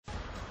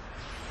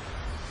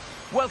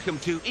Welcome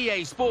to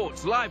EA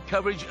Sports live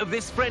coverage of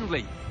this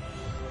friendly.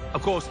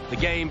 Of course, the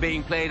game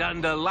being played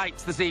under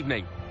lights this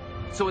evening.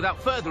 So without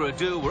further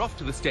ado, we're off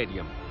to the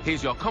stadium.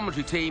 Here's your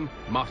commentary team,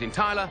 Martin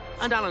Tyler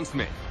and Alan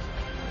Smith.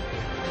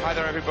 Hi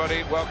there,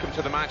 everybody. Welcome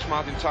to the match.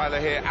 Martin Tyler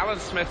here. Alan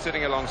Smith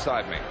sitting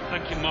alongside me.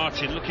 Thank you,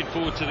 Martin. Looking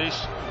forward to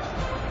this.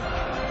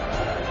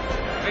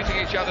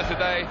 Meeting each other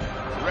today,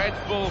 Red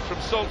Bull from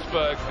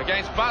Salzburg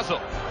against Basel.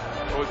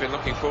 Well, we've been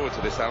looking forward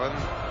to this, Alan.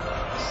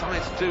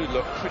 Sides do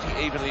look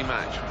pretty evenly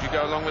matched. Would you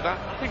go along with that?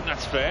 I think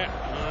that's fair.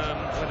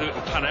 Whether it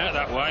will pan out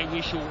that way,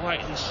 we shall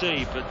wait and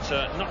see. But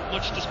not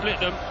much to split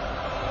them.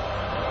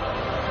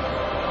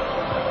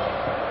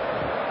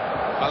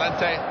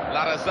 Valente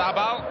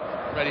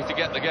Larrazabal, ready to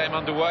get the game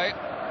underway.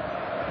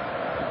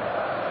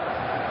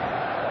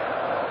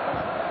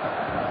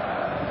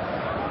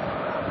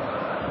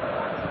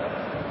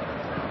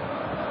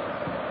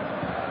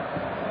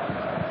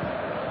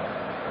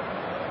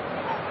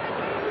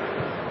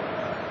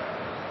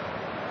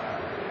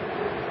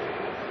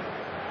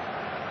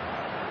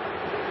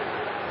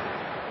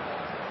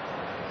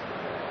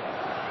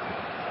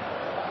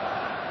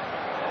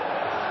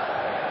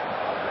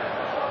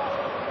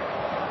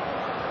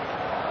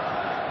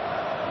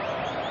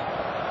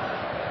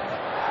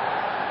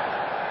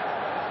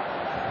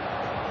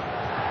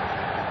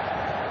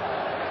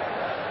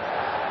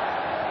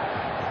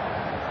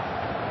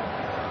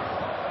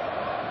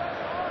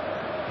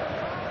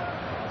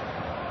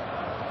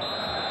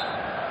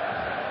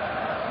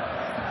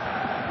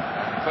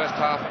 First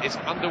half is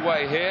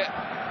underway here.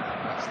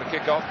 That's the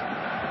kickoff.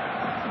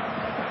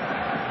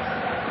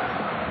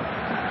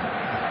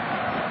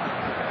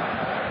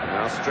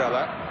 Now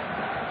Strella.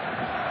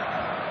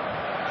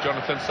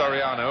 Jonathan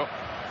Soriano.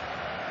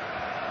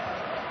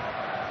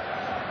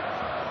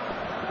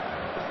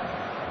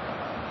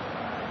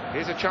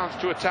 Here's a chance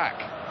to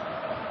attack.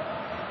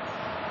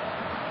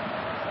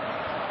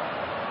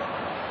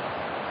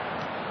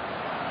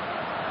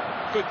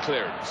 Good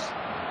clearance.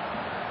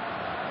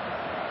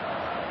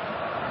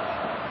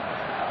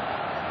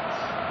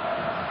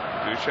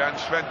 Dusan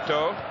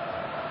Svento.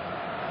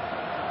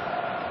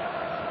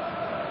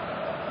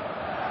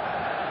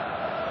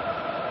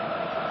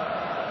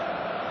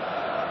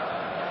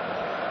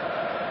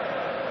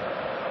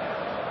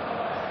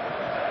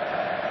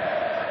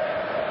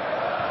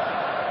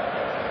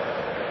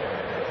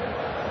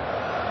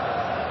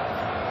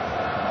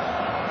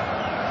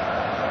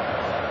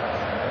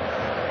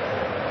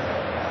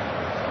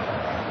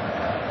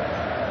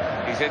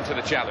 He's into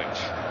the challenge.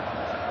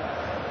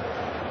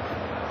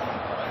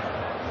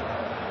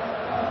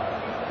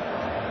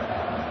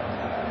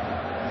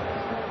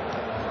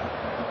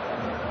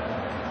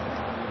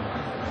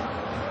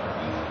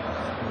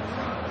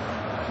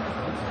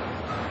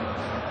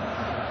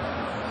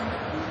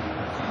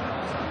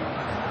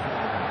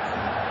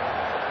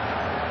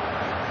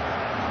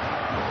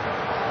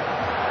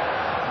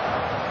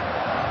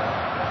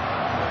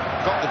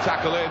 Got the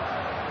tackle in.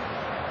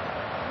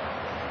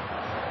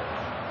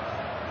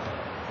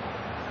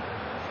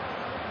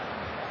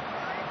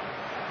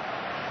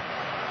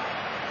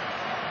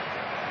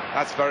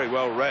 That's very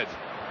well read,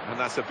 and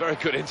that's a very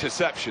good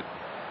interception.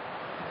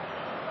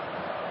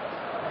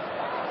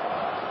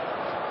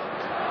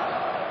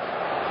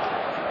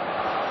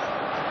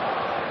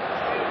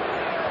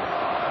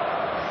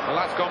 Well,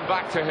 that's gone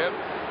back to him.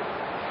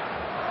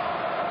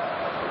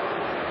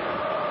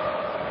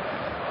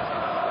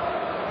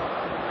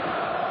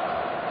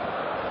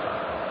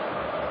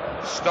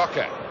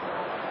 Stocker.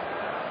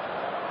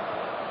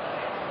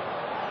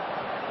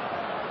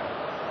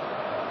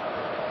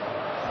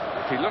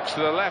 If he looks to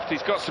the left,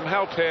 he's got some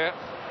help here.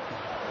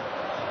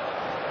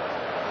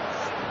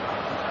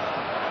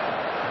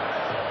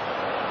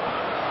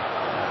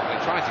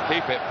 They're trying to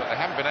keep it, but they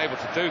haven't been able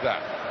to do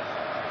that.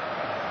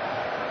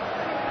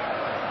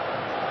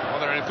 Well,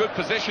 they're in a good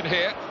position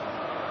here.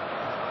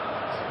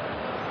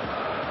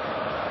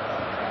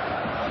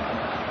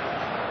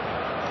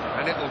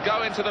 And it will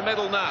go into the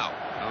middle now.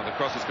 Oh, the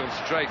cross has gone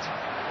straight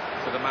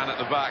to the man at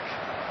the back,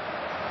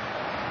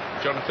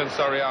 Jonathan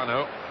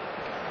Soriano.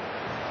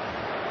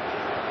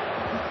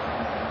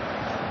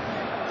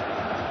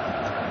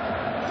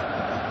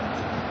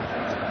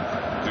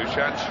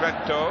 Dusan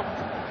Svento.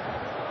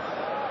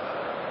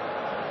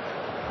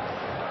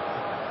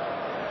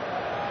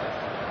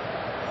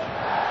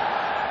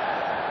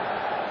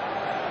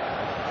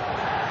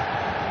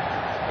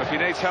 If he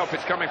needs help,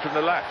 it's coming from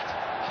the left.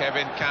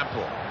 Kevin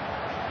Campbell.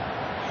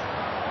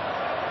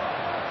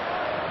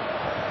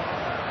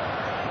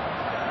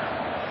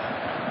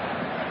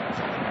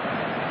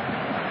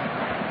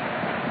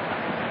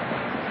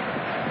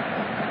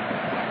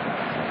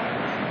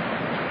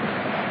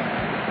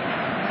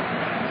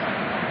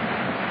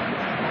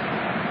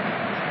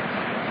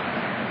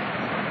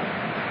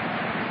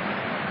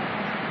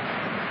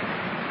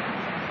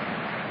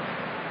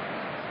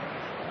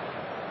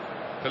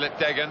 Philip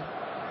Degen.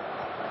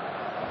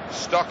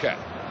 Stocker.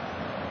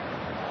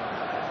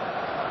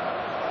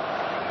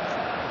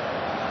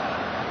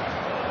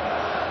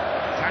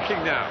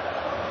 Attacking now.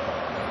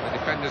 The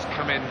defenders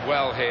come in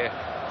well here,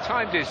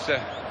 timed his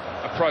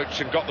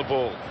approach and got the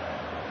ball.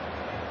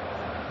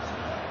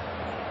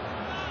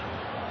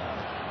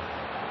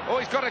 Oh,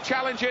 he's got a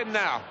challenge in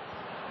now.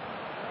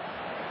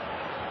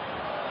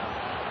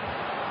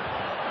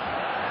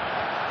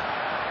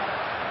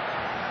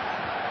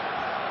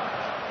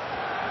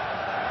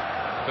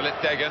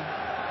 Philip Degen.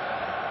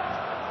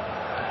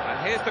 And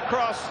here's the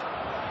cross.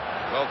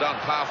 Well done,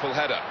 powerful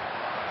header.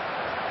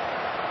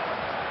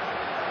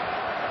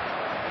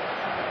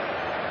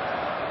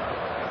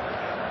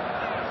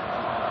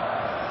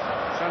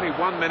 It's only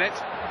 1 minute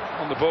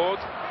on the board.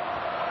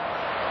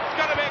 It's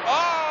going to be...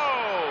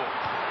 Oh!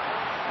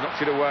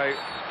 Knocked it away.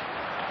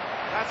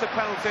 That's a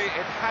penalty.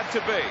 It had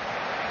to be.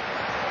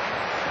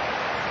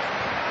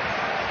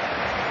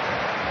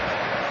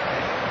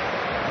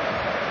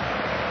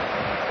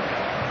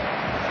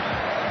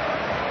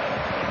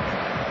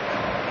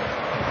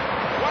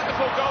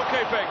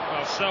 Goalkeeping.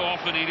 Well, so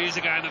often it is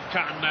a game of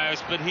cat and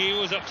mouse, but he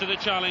was up to the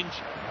challenge.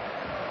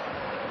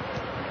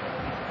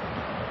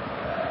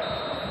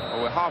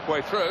 Well, we're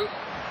halfway through,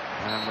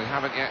 and we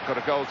haven't yet got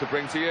a goal to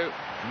bring to you.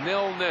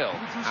 0-0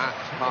 at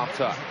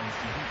half-time.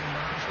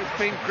 It's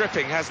been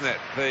gripping, hasn't it?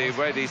 The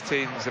way these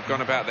teams have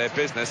gone about their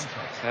business,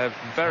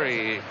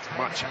 very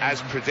much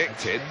as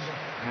predicted,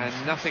 and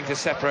nothing to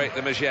separate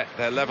them as yet.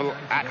 They're level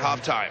at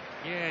half-time.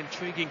 Yeah,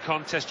 intriguing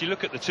contest. You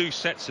look at the two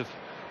sets of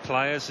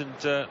players and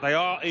they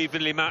are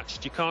evenly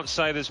matched. You can't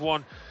say there's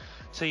one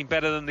team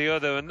better than the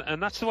other,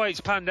 and that's the way it's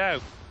panned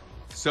out.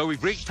 So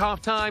we've reached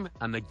half-time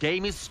and the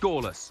game is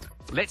scoreless.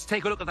 Let's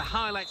take a look at the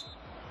highlights.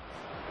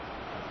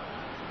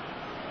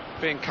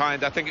 Being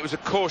kind, I think it was a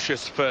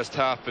cautious first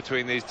half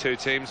between these two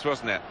teams,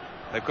 wasn't it?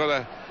 They've got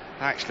to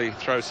actually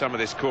throw some of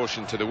this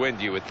caution to the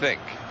wind, you would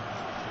think.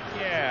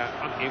 Yeah,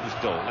 it was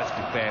dull, let's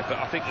be fair, but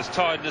I think as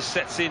tiredness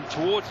sets in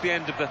towards the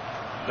end of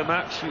the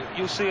match,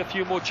 you'll see a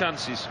few more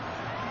chances.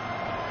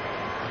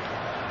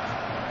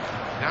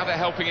 Now they're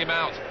helping him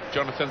out,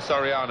 Jonathan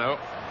Soriano,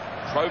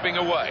 probing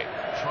away,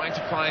 trying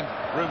to find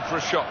room for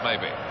a shot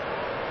maybe.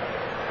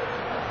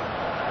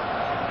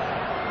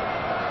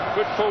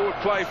 Good forward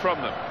play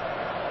from them.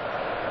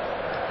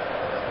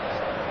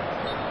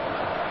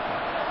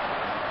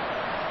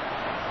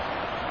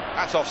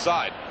 That's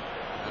offside,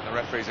 and the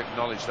referees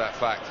acknowledge that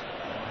fact.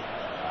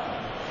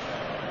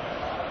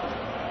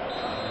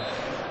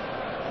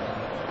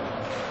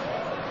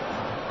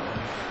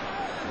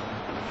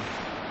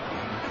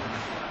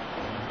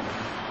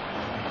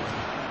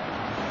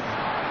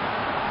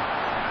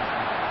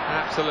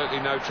 Absolutely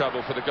no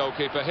trouble for the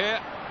goalkeeper here.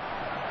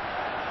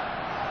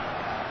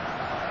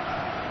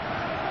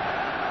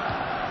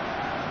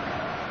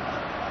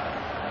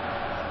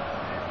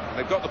 And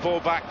they've got the ball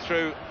back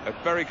through a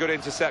very good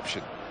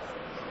interception.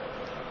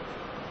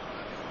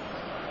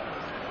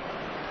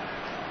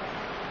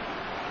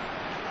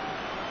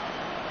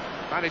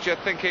 Manager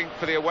thinking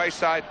for the away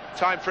side,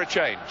 time for a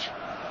change.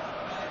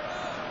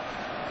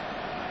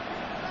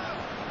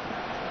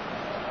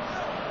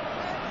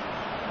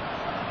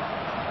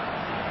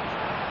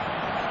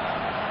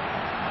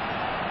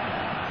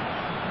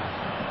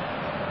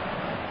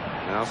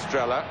 Now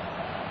Strella.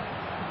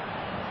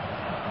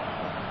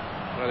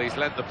 Well, he's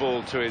lent the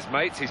ball to his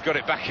mates. He's got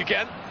it back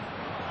again.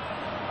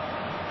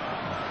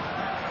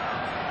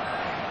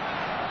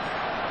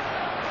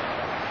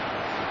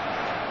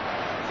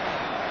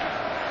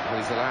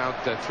 Well, he's allowed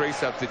 3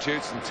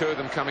 substitutes and 2 of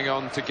them coming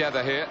on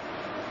together here.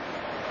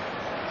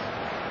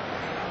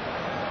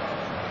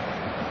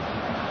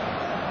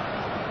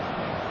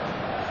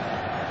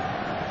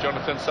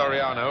 Jonathan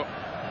Soriano.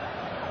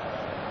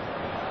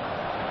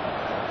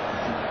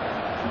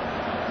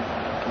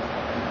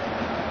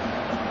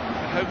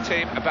 Home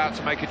team about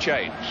to make a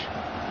change.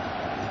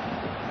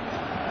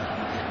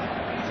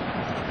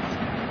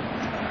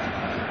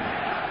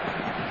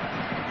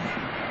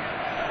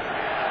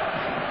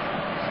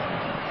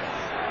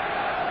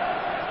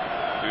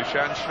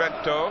 Dusan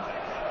Svento.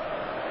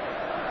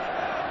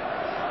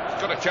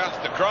 He's got a chance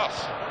to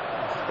cross.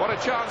 What a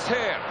chance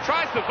here.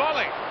 Tries the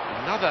volley.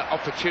 Another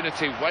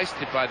opportunity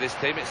wasted by this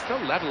team. It's still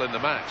level in the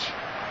match.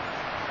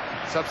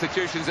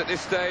 Substitutions at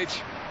this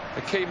stage,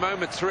 the key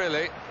moments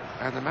really.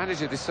 And the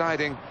manager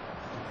deciding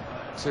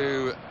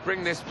to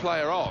bring this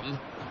player on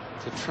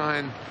to try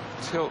and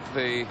tilt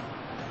the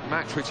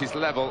match, which is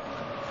level,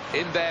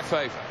 in their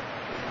favour.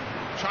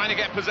 Trying to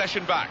get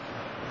possession back.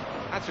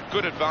 That's a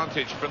good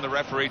advantage from the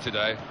referee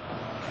today.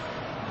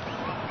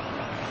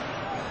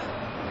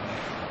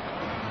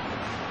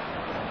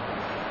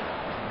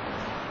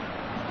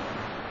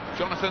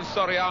 Jonathan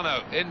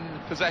Soriano in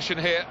possession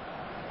here.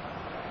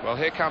 Well,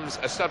 here comes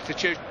a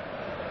substitute.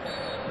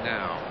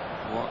 Now,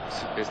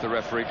 what is the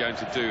referee going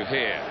to do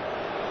here?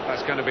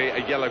 That's going to be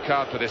a yellow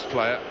card for this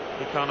player.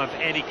 He can't have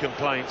any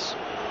complaints.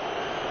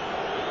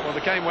 Well,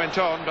 the game went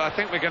on, but I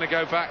think we're going to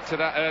go back to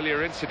that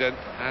earlier incident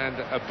and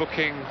a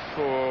booking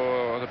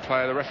for the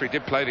player. The referee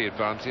did play the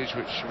advantage,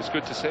 which was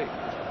good to see.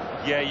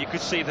 Yeah, you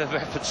could see the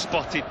ref had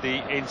spotted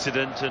the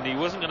incident and he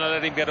wasn't going to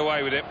let him get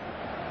away with it.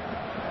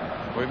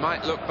 We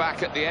might look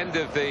back at the end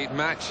of the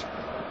match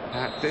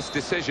At this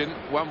decision,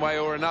 one way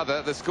or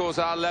another, the scores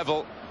are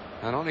level,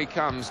 and on he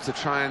comes to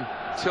try and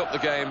tilt the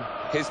game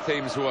his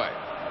team's way.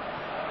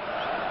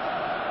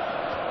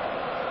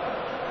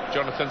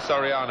 Jonathan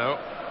Soriano.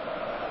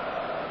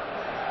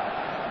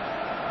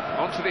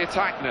 On to the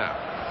attack now.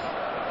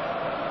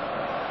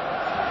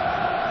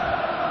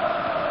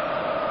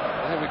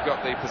 Here we've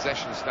got the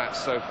possession stats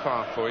so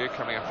far for you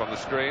coming up on the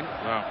screen.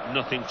 Well,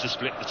 nothing to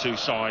split the two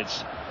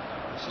sides.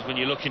 This is when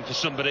you're looking for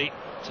somebody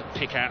to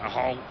pick out a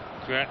hole,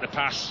 create the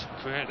pass,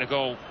 create the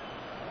goal.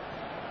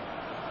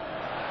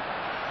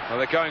 Well,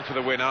 they're going for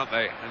the win, aren't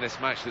they, in this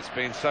match that's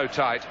been so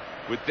tight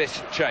with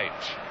this change.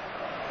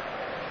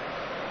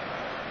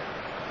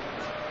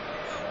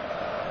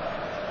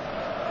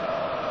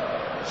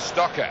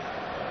 Stocker.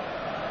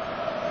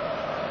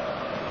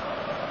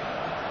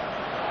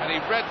 And he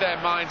read their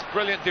minds.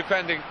 Brilliant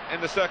defending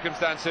in the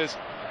circumstances.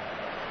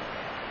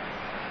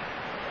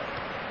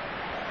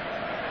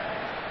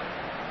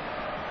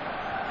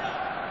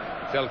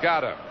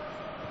 Delgado.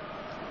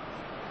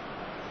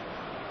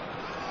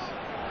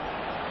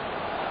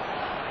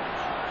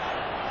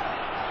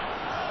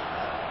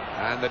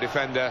 And the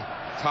defender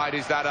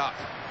tidies that up.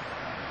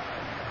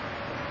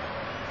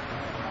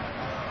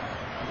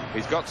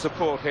 He's got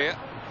support here.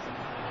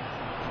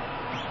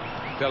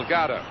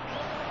 Delgado.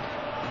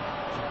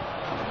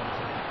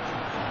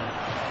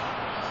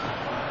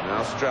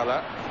 Now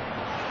Strella.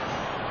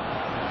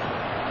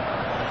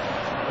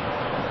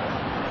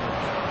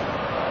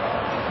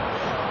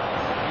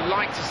 You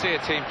like to see a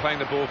team playing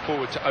the ball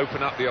forward to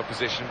open up the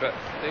opposition, but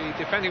the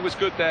defending was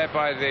good there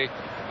by the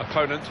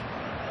opponent.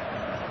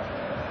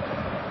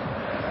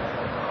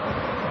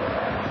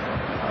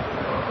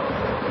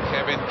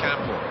 Kevin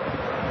Campbell.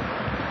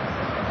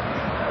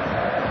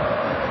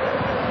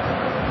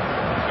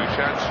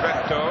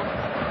 Svento.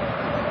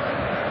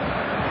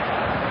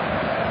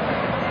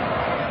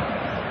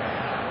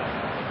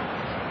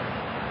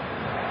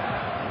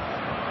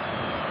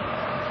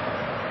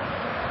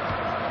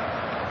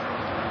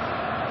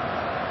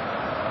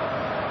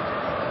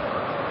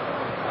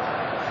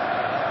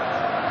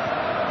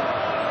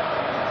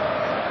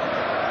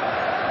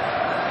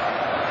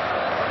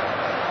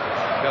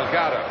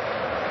 Delgado.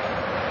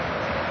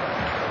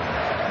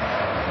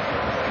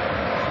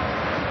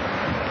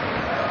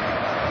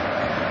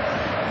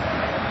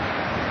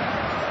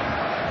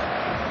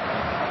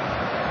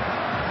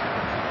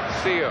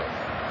 Seal.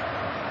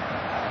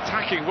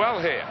 Attacking well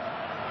here.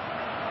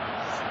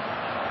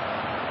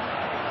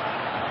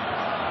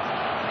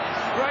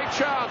 Great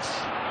chance.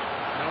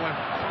 No one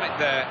quite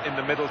there in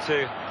the middle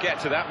to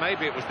get to that.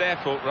 Maybe it was their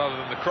fault rather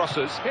than the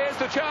crossers. Here's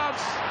the chance.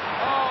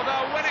 Oh,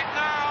 they'll win it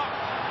now.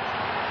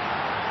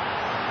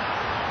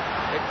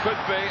 It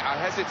could be.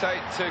 I hesitate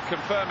to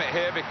confirm it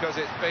here because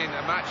it's been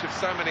a match of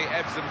so many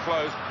ebbs and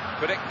flows.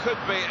 But it could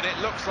be, and it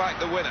looks like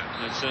the winner.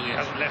 It certainly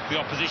hasn't left the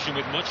opposition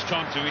with much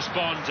time to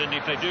respond, and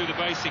if they do the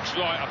basics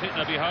right, I think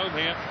they'll be home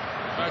here.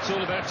 But it's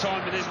all about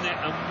timing, isn't it?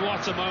 And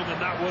what a moment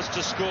that was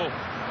to score.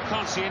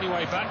 Can't see any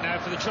way back now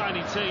for the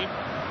training team.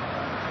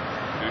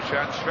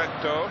 Dusan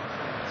Svento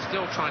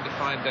still trying to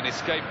find an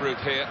escape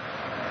route here.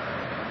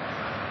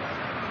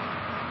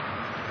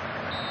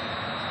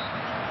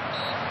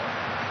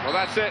 Well,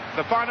 that's it,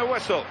 the final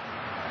whistle.